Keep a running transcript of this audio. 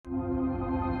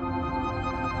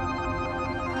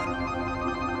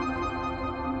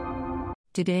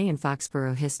Today in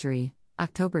Foxborough history,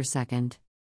 October 2nd.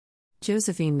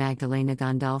 Josephine Magdalena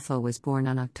Gandolfo was born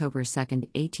on October 2,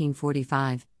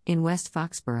 1845, in West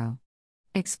Foxborough.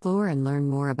 Explore and learn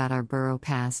more about our borough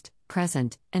past,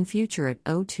 present, and future at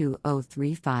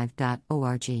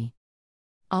 02035.org.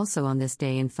 Also on this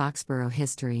day in Foxborough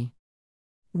history.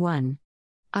 1.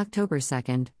 October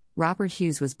 2nd, Robert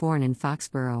Hughes was born in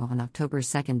Foxborough on October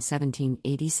 2,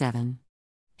 1787.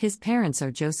 His parents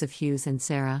are Joseph Hughes and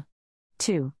Sarah.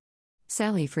 2.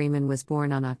 Sally Freeman was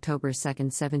born on October 2,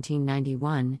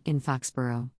 1791, in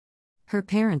Foxborough. Her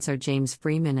parents are James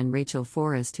Freeman and Rachel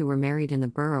Forrest, who were married in the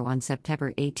borough on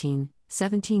September 18,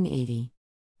 1780.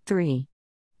 3.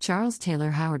 Charles Taylor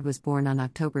Howard was born on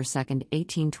October 2,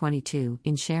 1822,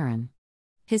 in Sharon.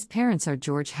 His parents are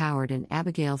George Howard and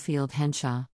Abigail Field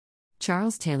Henshaw.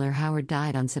 Charles Taylor Howard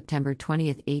died on September 20,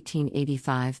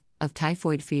 1885, of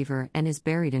typhoid fever and is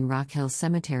buried in Rock Hill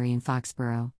Cemetery in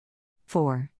Foxborough.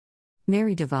 4.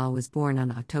 Mary Duvall was born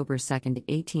on October 2,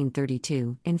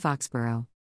 1832, in Foxborough.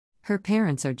 Her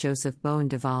parents are Joseph Bowen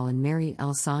Duvall and Mary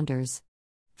L. Saunders.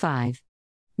 5.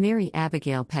 Mary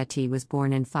Abigail Petty was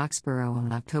born in Foxborough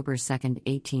on October 2,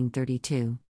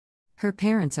 1832. Her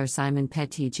parents are Simon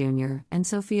Petty Jr. and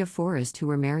Sophia Forrest, who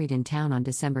were married in town on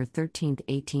December 13,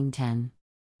 1810.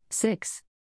 6.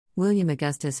 William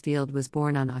Augustus Field was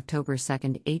born on October 2,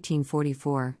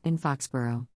 1844, in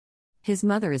Foxborough. His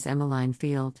mother is Emmeline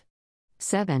Field.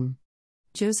 7.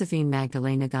 Josephine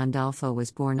Magdalena Gandolfo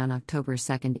was born on October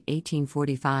 2,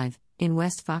 1845, in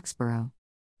West Foxborough.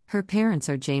 Her parents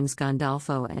are James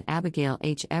Gandolfo and Abigail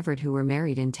H. Everett, who were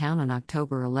married in town on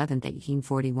October 11,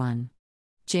 1841.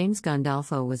 James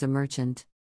Gandolfo was a merchant.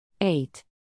 8.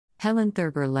 Helen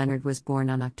Thurber Leonard was born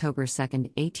on October 2,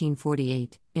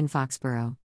 1848, in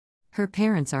Foxborough. Her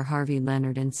parents are Harvey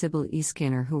Leonard and Sybil E.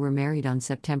 Skinner, who were married on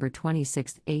September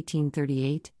 26,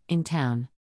 1838, in town.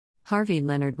 Harvey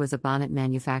Leonard was a bonnet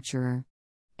manufacturer.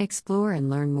 Explore and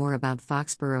learn more about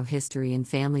Foxborough history and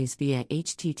families via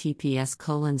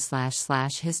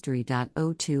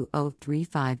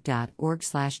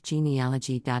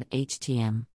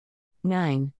https://history.02035.org/genealogy.htm.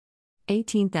 9.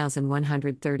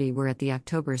 18,130 were at the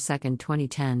October 2,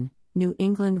 2010, New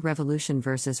England Revolution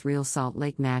vs. Real Salt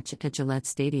Lake match at Gillette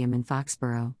Stadium in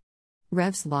Foxborough.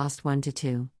 Revs lost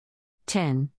 1-2.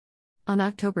 10. On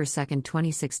October 2,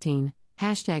 2016,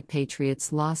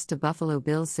 #Patriots lost to Buffalo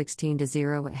Bills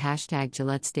 16-0 at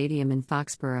 #Gillette Stadium in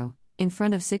Foxborough, in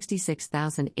front of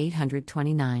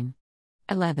 66,829.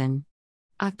 11.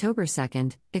 October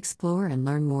 2nd, explore and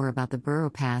learn more about the borough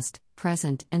past,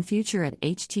 present, and future at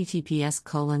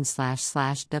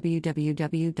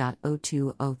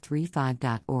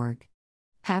https://www.02035.org.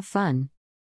 Have fun!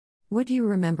 What do you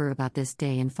remember about this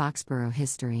day in Foxborough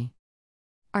history?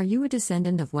 Are you a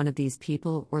descendant of one of these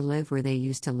people or live where they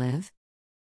used to live?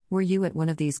 Were you at one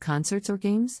of these concerts or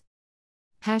games?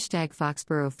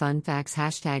 #Foxborough Fun Facts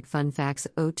 #Fun Facts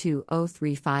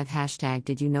 02035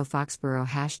 Did you know Foxborough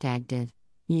 #Did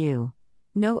you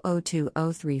know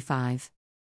 02035?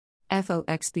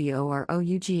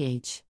 FOXBOROUGH